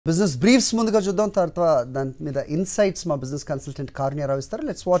Business briefs ముందుగా చూద్దాం, తర్వాత దాని మీద ఇన్సైట్స్ మా బిజినెస్ కన్సల్టెంట్ కారుణ్య రావు ఇస్తారు.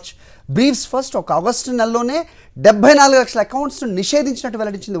 Let's watch briefs first. ఒక ఆగస్టు నెలలోనే 74 లక్షల అకౌంట్స్ను నిషేధించినట్టు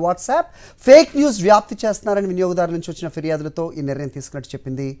వెల్లడించింది వాట్సాప్. ఫేక్ న్యూస్ వ్యాప్తి చేస్తున్నారని వినియోగదారుల నుంచి వచ్చిన ఫిర్యాదులతో ఈ నిర్ణయం తీసుకున్నట్టు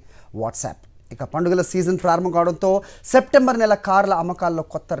చెప్పింది వాట్సాప్. ఇక పండుగల సీజన్ ప్రారంభం కావడంతో సెప్టెంబర్ నెల కార్ల అమ్మకాల్లో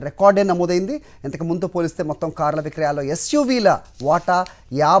కొత్త రికార్డే నమోదైంది. ఇంతకు ముందు పోలిస్తే మొత్తం కార్ల విక్రయాల్లో ఎస్యూవీల వాటా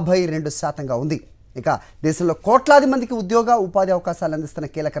 52%గా ఉంది. ఇక దేశంలో కోట్లాది మందికి ఉద్యోగ ఉపాధి అవకాశాలు అందిస్తున్న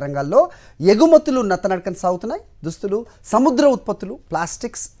కీలక రంగాల్లో ఎగుమతులు నత్తనడకన సాగుతున్నాయి. దుస్తులు, సముద్ర ఉత్పత్తులు,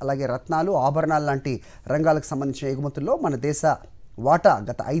 ప్లాస్టిక్స్, అలాగే రత్నాలు, ఆభరణాలు లాంటి రంగాలకు సంబంధించిన ఎగుమతుల్లో మన దేశ వాటా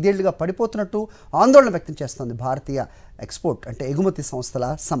గత 5 ఏళ్లుగా పడిపోతున్నట్టు ఆందోళన వ్యక్తం చేస్తోంది భారతీయ ఎక్స్పోర్ట్ అంటే ఎగుమతి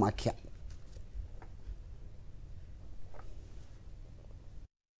సంస్థల సమాఖ్య.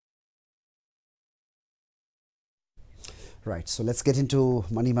 Right, so let's get into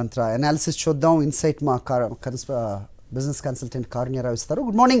Money Mantra analysis. చూద్దాం. ఇన్సైట్ మా బిజినెస్ కన్సల్టెంట్ కారుణ్య రావు ఇస్తారు.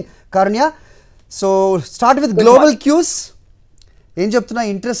 Good morning Karunya. So start with global cues. ఏం చెప్తున్నా?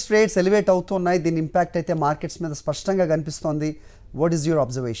 ఇంట్రెస్ట్ రేట్స్ ఎలివేట్ అవుతున్నాయి. దీని ఇంపాక్ట్ అయితే మార్కెట్స్ మీద స్పష్టంగా కనిపిస్తోంది. What is your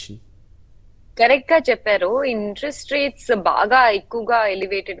observation? Correct గా చెప్పారు. ఇంట్రెస్ట్ రేట్స్ బాగా ఎక్కువగా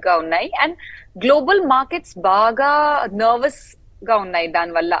ఎలివేటెడ్ గా ఉన్నాయి అండ్ గ్లోబల్ మార్కెట్స్ బాగా నర్వస్ గా ఉన్నాయి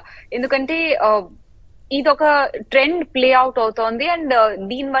దానివల్ల. ఎందుకంటే ఇది ఒక ట్రెండ్ ప్లే అవుట్ అవుతోంది అండ్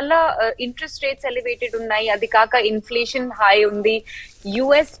దీని వల్ల ఇంట్రెస్ట్ రేట్స్ ఎలివేటెడ్ ఉన్నాయి. అది కాక ఇన్ఫ్లేషన్ హై ఉంది.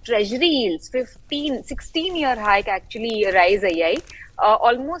 US treasury yields 16 year hike actually rise అయ్యాయి.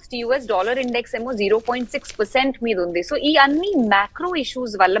 ఆల్మోస్ట్ యుఎస్ డాలర్ ఇండెక్స్ ఏమో 0.6% మీద ఉంది. సో ఈ అన్ని మ్యాక్రో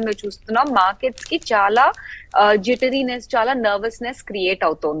ఇష్యూస్ వల్ల మేము చూస్తున్నాం మార్కెట్స్ కి చాలా జిటరీనెస్, చాలా నర్వస్నెస్ క్రియేట్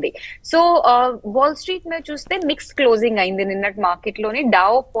అవుతోంది. సో వాల్ స్ట్రీట్ మీద చూస్తే మిక్స్డ్ క్లోజింగ్ అయింది నిన్నటి మార్కెట్ లోని.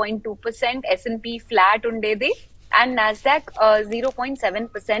 డౌ 0.2%, S&P ఫ్లాట్ ఉండేది అండ్ నాస్డాక్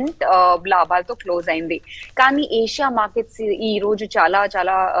 0.7% లాభాలతో క్లోజ్ అయింది. కానీ ఏషియా మార్కెట్స్ ఈ రోజు చాలా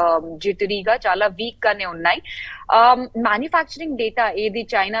చాలా జిటరీగా, చాలా వీక్ గానే ఉన్నాయి. మ్యానుఫ్యాక్చరింగ్ డేటా ఏది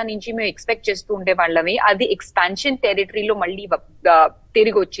చైనా నుంచి మేము ఎక్స్పెక్ట్ చేస్తూ ఉండే వాళ్ళవి, అది ఎక్స్పాన్షన్ టెరిటరీలో మళ్ళీ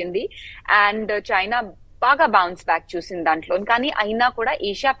తిరిగి వచ్చింది అండ్ చైనా బాగా బౌన్స్ బ్యాక్ చూసింది దాంట్లో. కానీ అయినా కూడా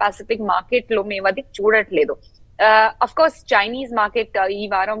ఏషియా పసిఫిక్ మార్కెట్ లో మేము అది చూడట్లేదు. అఫ్ కోర్స్ చైనీస్ మార్కెట్ ఈ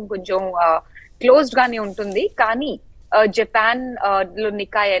వారం కొంచెం క్లోజ్డ్ గానే ఉంటుంది. కానీ జపాన్ లో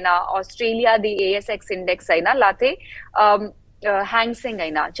నికాయ్ అయినా, ఆస్ట్రేలియాది ASX ఇండెక్స్ అయినా, లేకపోతే హ్యాంగ్సెంగ్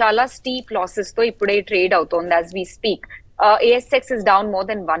అయినా చాలా స్టీప్ లాసెస్ తో ఇప్పుడే ట్రేడ్ అవుతోంది as we speak. ASX is down more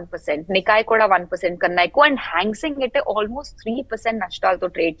than 1%, Nikkei కూడా 1% కన్నా ఎక్కువ అండ్ హ్యాంగ్సెంగ్ అయితే ఆల్మోస్ట్ 3% నష్టాలతో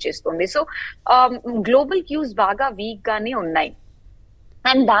ట్రేడ్ చేస్తుంది. సో గ్లోబల్ క్యూస్ బాగా వీక్ గానే ఉన్నాయి.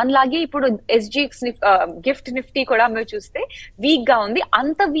 అండ్ దానిలాగే ఇప్పుడు SGX గిఫ్ట్ నిఫ్టీ కూడా మీరు చూస్తే వీక్ గా ఉంది.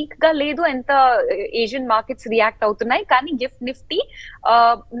 అంత వీక్ గా లేదు ఎంత ఏషియన్ మార్కెట్స్ రియాక్ట్ అవుతున్నాయి. కానీ గిఫ్ట్ నిఫ్టీ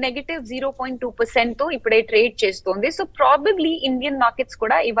 -0.2% తో ఇప్పుడే ట్రేడ్ చేస్తుంది. సో ప్రాబబ్లీ ఇండియన్ మార్కెట్స్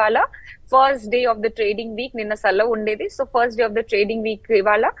కూడా ఇవాళ first day of the trading week, నిన్న సెలవు ఉండేది. So first day of the trading week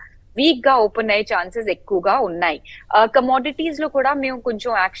ఇవాళ వీక్ గా ఓపెన్ అయ్యే ఛాన్సెస్ ఎక్కువగా ఉన్నాయి. కమోడిటీస్ లో కూడా మేము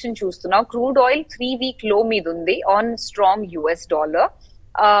కొంచెం యాక్షన్ చూస్తున్నాం. క్రూడ్ ఆయిల్ 3 వీక్ లో మీద ఉంది ఆన్ స్ట్రాంగ్ US డాలర్.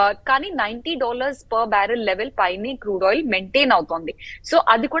 కానీ $90 పర్ బ్యారెల్ లెవెల్ పైనే క్రూడ్ ఆయిల్ మెయింటైన్ అవుతోంది. సో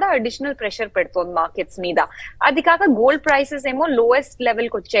అది కూడా అడిషనల్ ప్రెషర్ పెడుతోంది మార్కెట్స్ మీద. అది కాక గోల్డ్ ప్రైసెస్ ఏమో లోయెస్ట్ లెవెల్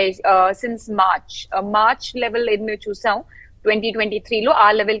కి వచ్చాయి సిన్స్ మార్చ్ లెవెల్ ఏది మేము చూసాం 2023లో. ఆ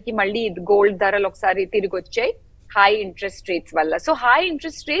లెవెల్ కి మళ్ళీ గోల్డ్ ధరలు ఒకసారి తిరిగి వచ్చాయి హై ఇంట్రెస్ట్ రేట్స్ వల్ల. So high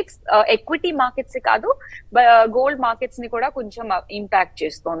interest rates equity markets కాదు, గోల్డ్ మార్కెట్స్ ని కూడా కొంచెం ఇంపాక్ట్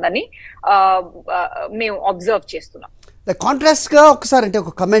చేస్తోందని మేము అబ్జర్వ్ చేస్తున్నాం. కాంట్రాస్ట్ గా ఒకసారి అంటే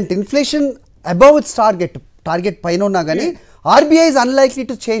ఒక comment, inflation above it's target పైన ఉన్నా కానీ RBI is unlikely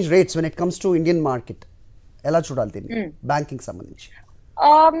to change rates when it comes to Indian market. ఎలా చూడాలి దీన్ని బ్యాంకింగ్ సంబంధించి?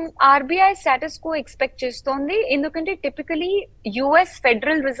 RBI స్టేటస్ కో ఎక్స్పెక్ట్ చేస్తోంది. ఎందుకంటే typically US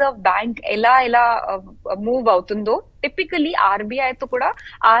federal reserve bank ఎలా మూవ్ అవుతుందో టిపికలీ RBI తో కూడా,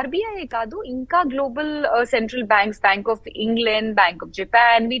 RBI కాదు ఇంకా global central banks, bank of England, bank of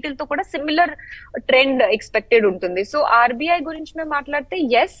Japan, వీటితో కూడా సిమిలర్ ట్రెండ్ ఎక్స్పెక్టెడ్ ఉంటుంది. సో RBI గురించి మేము మాట్లాడితే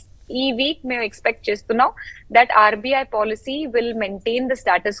ఎస్, ఈ వీక్ మేము ఎక్స్పెక్ట్ చేస్తున్నాం that RBI policy will maintain the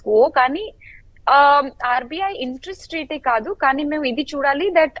status quo. కానీ RBI ఇంట్రెస్ట్ రేటే కాదు, కానీ మేము ఇది చూడాలి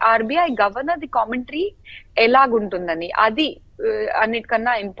that RBI governor the commentary ఎలాగుంటుందని. అది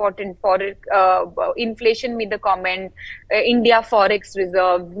అన్నిటికన్నా ఇంపార్టెంట్. ఫార్ ఇన్ఫ్లేషన్ మీద కామెంట్, ఇండియా ఫారెక్స్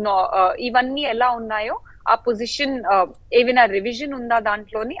రిజర్వ్, ఇవన్నీ ఎలా ఉన్నాయో ఆ పొజిషన్ ఏమైనా రివిజన్ ఉందా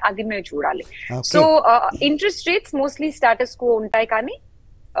దాంట్లోని, అది మేము చూడాలి. So interest rates mostly status quo ఉంటాయి. కానీ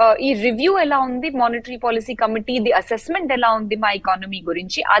ఈ రివ్యూ ఎలా ఉంది, monetary policy committee the assessment ఎలా ఉంది మా ఎకానమీ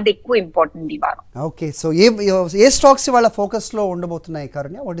గురించి, అది ఎక్కువ ఇంపార్టెంట్ ఈ వారం. ఓకే, సో ఏ స్టాక్స్ వాళ్ళ ఫోకస్ లో ఉండబోతున్నాయి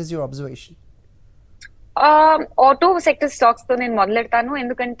కారుణ్య? What is your observation? Auto sector stocks తో నేను మొదలెడతాను,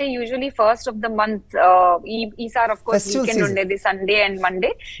 ఎందుకంటే usually first of the month, ఈసారి of course Festival weekend season. ఉండేది సండే అండ్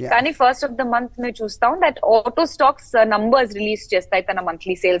మండే, Yeah. కానీ ఫస్ట్ ఆఫ్ ద మంత్ మేము చూస్తాం that auto stocks numbers release చేస్తాయి తన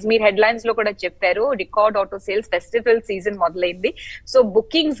మంత్లీ సేల్స్. మీరు హెడ్ లైన్స్ లో కూడా చెప్పారు, record auto sales, festival season మొదలైంది, సో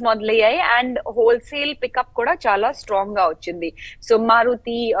బుకింగ్స్ మొదలయ్యాయి అండ్ హోల్సేల్ పికప్ కూడా చాలా స్ట్రాంగ్ గా వచ్చింది. సో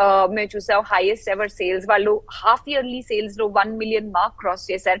మారుతి మేము చూసాం హైయెస్ట్ ఎవర్ సేల్స్, వాళ్ళు హాఫ్ ఇయర్లీ సేల్స్ లో 1 మిలియన్ మార్క్ క్రాస్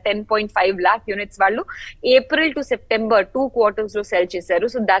చేశారు. 10.5 lakh యూనిట్స్ వాళ్ళు ఏప్రిల్ టు సెప్టెంబర్ 2 quarters లో సెల్ చేశారు.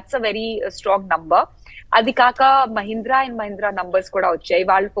 So that's a very strong number. అది కాక మహీంద్రా అండ్ మహీంద్రా నంబర్స్ కూడా వచ్చాయి,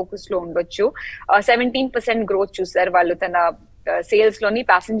 వాళ్ళు ఫోకస్ లో ఉండొచ్చు. 17% గ్రోత్ చూసారు వాళ్ళు తన సేల్స్ లోని.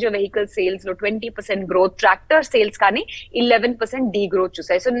 ప్యాసింజర్ వెహికల్ సేల్స్ లో 20% గ్రోత్, ట్రాక్టర్ సేల్స్ కానీ 11% డీ గ్రోత్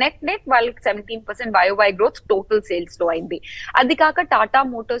చూసాయి. సో నెట్ వాళ్ళకి 17% YOY గ్రోత్ టోటల్ సేల్స్ లో అయింది. అది కాక టాటా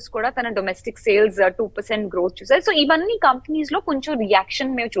మోటార్స్ కూడా తన డొమెస్టిక్ సేల్స్ 2% గ్రోత్ చూసాయి. సో ఇవన్నీ కంపెనీస్ లో కొంచెం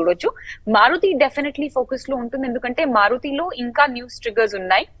రియాక్షన్ మేము చూడొచ్చు. మారుతి డెఫినెట్లీ ఫోకస్ లో ఉంటుంది, ఎందుకంటే మారుతిలో ఇంకా న్యూస్ ట్రిగర్స్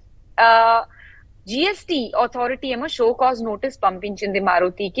ఉన్నాయి. జిఎస్టి అథారిటీ ఏమో షో కాజ్ నోటీస్ పంపించింది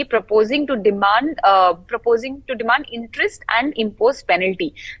మారుతికి, proposing to demand interest and impose penalty.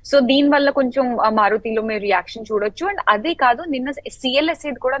 So దీని వల్ల కొంచెం మారుతిలో మీరు రియాక్షన్ చూడొచ్చు. అండ్ అదే కాదు, నిన్న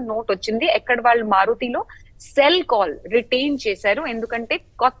సిఎల్ఎస్ఏ కూడా నోట్ వచ్చింది, ఎక్కడ వాళ్ళు మారుతిలో సెల్ కాల్ రిటైన్ చేశారు, ఎందుకంటే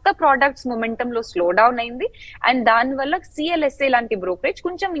కొత్త ప్రొడక్ట్స్ మొమెంటం లో స్లో డౌన్ అయింది అండ్ దాని వల్ల సిఎల్ఎస్ఏ లాంటి బ్రోకరేజ్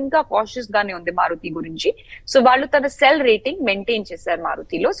కొంచెం ఇంకా కాషియస్ గానే ఉంది మారుతి గురించి. సో వాళ్ళు తన సెల్ రేటింగ్ మెయింటైన్ చేశారు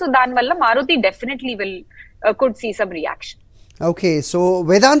మారుతిలో. సో దాని వల్ల Maruti definitely could see some reaction. Okay, so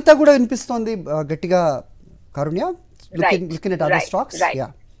వేదాంత కూడా వినిపిస్తోంది గట్టిగా కారుణ్య, looking at other stocks. Yeah,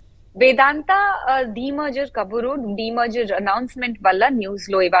 Vedanta demerger కబురు, డీమర్జర్ అనౌన్స్మెంట్ వల్ల న్యూస్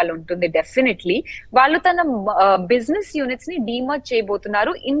లో ఇవాళ ఉంటుంది. డెఫినెట్లీ వాళ్ళు తన బిజినెస్ యూనిట్స్ ని డీమర్జ్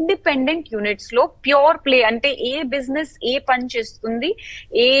చేయబోతున్నారు. ఇండిపెండెంట్ యూనిట్స్ లో ప్యూర్ ప్లే, అంటే ఏ బిజినెస్ ఏ పని చేస్తుంది,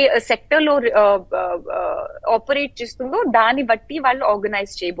 ఏ సెక్టర్ లో ఆపరేట్ చేస్తుందో దాన్ని బట్టి వాళ్ళు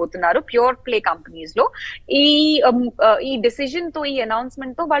ఆర్గనైజ్ చేయబోతున్నారు ప్యూర్ ప్లే కంపెనీస్ లో. ఈ డెసిజన్ తో, ఈ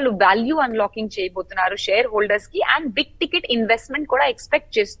అనౌన్స్మెంట్ తో వాళ్ళు వాల్యూ అన్లాకింగ్ చేయబోతున్నారు షేర్ హోల్డర్స్ కి, అండ్ బిగ్ టికెట్ ఇన్వెస్ట్మెంట్ కూడా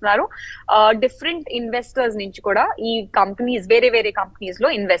ఎక్స్పెక్ట్ చేస్తున్నారు. డిఫరెంట్ ఇన్వెస్టర్స్ నుంచి కూడా ఈ కంపెనీస్, వేరే వేరే కంపెనీస్ లో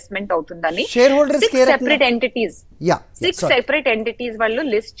ఇన్వెస్ట్మెంట్ అవుతుందని share holders six separate entities వాళ్ళు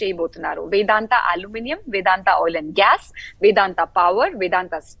లిస్ట్ చేయబోతున్నారు. వేదాంత aluminium, Vedanta oil and gas, Vedanta power,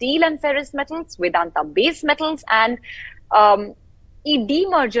 Vedanta steel and ferrous metals, Vedanta base metals and ఈ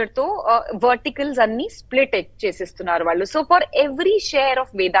డీమర్జర్ తో వర్టికల్స్ అన్ని స్ప్లిట్ చేసిస్తున్నారు వాళ్ళు. So for every share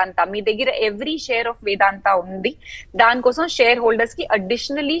of వేదాంత, మీ దగ్గర every share of వేదాంత ఉంది, దానికోసం share holders కి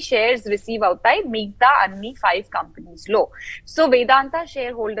అడిషనలీ షేర్స్ రిసీవ్ అవుతాయి మిగతా అన్ని 5 కంపెనీస్ లో. సో వేదాంత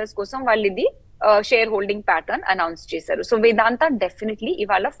షేర్ హోల్డర్స్ కోసం వాళ్ళు ఇది షేర్ హోల్డింగ్ ప్యాటర్న్ అనౌన్స్ చేశారు. సో వేదాంత డెఫినెట్లీ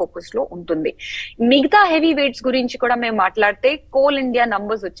ఇవాళ ఫోకస్ లో ఉంటుంది. మిగతా హెవీ వెయిట్స్ గురించి కూడా మేము మాట్లాడితే, కోల్ ఇండియా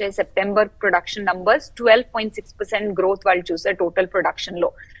నంబర్స్ వచ్చాయి, సెప్టెంబర్ ప్రొడక్షన్ నంబర్స్ 12.6% గ్రోత్ వాళ్ళు చూసారు టోటల్ ప్రొడక్షన్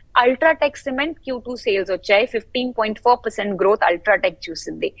లో. అల్ట్రాటెక్ సిమెంట్ Q2 సేల్స్ వచ్చాయి, 15.4% గ్రోత్ అల్ట్రాటెక్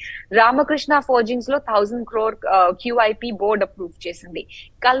చూసింది. రామకృష్ణ ఫోర్జింగ్స్ లో 1000 crore QIP బోర్డ్ అప్రూవ్ చేసింది.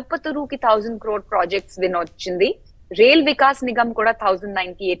 కల్పతరుకి 1000 crore ప్రాజెక్ట్స్ విన్ వచ్చింది. రైల్ వికాస్ నిగమ్ కూడా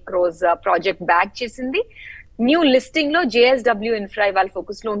 1098 crores ప్రాజెక్ట్ బ్యాక్ చేసింది. న్యూ లిస్టింగ్ లో JSW ఇన్ఫ్రా వాళ్ళ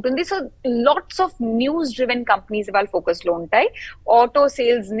ఫోకస్ లో ఉంటుంది. So lots of news driven companies వాళ్ళ ఫోకస్ లో ఉంటాయి. ఆటో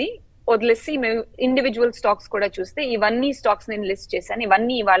సేల్స్ ని వదిలేసి మేము ఇండివిజువల్ స్టాక్స్ కూడా చూస్తే, ఇవన్నీ స్టాక్స్ నేను లిస్ట్ చేశాను,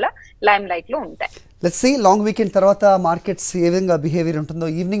 ఇవన్నీ ఇవాళ లైమ్ లైట్ లో ఉంటాయి. లెట్స్ సీ లాంగ్ వీకెండ్ తర్వాత మార్కెట్స్ ఏ విధంగా బిహేవియర్ ఉంటుందో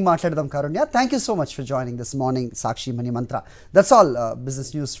ఈవినింగ్ మాట్లాడదాం కారుణ్య. Thank you so much for joining this morning Sakshi money Mantra. That's all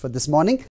business news for this morning.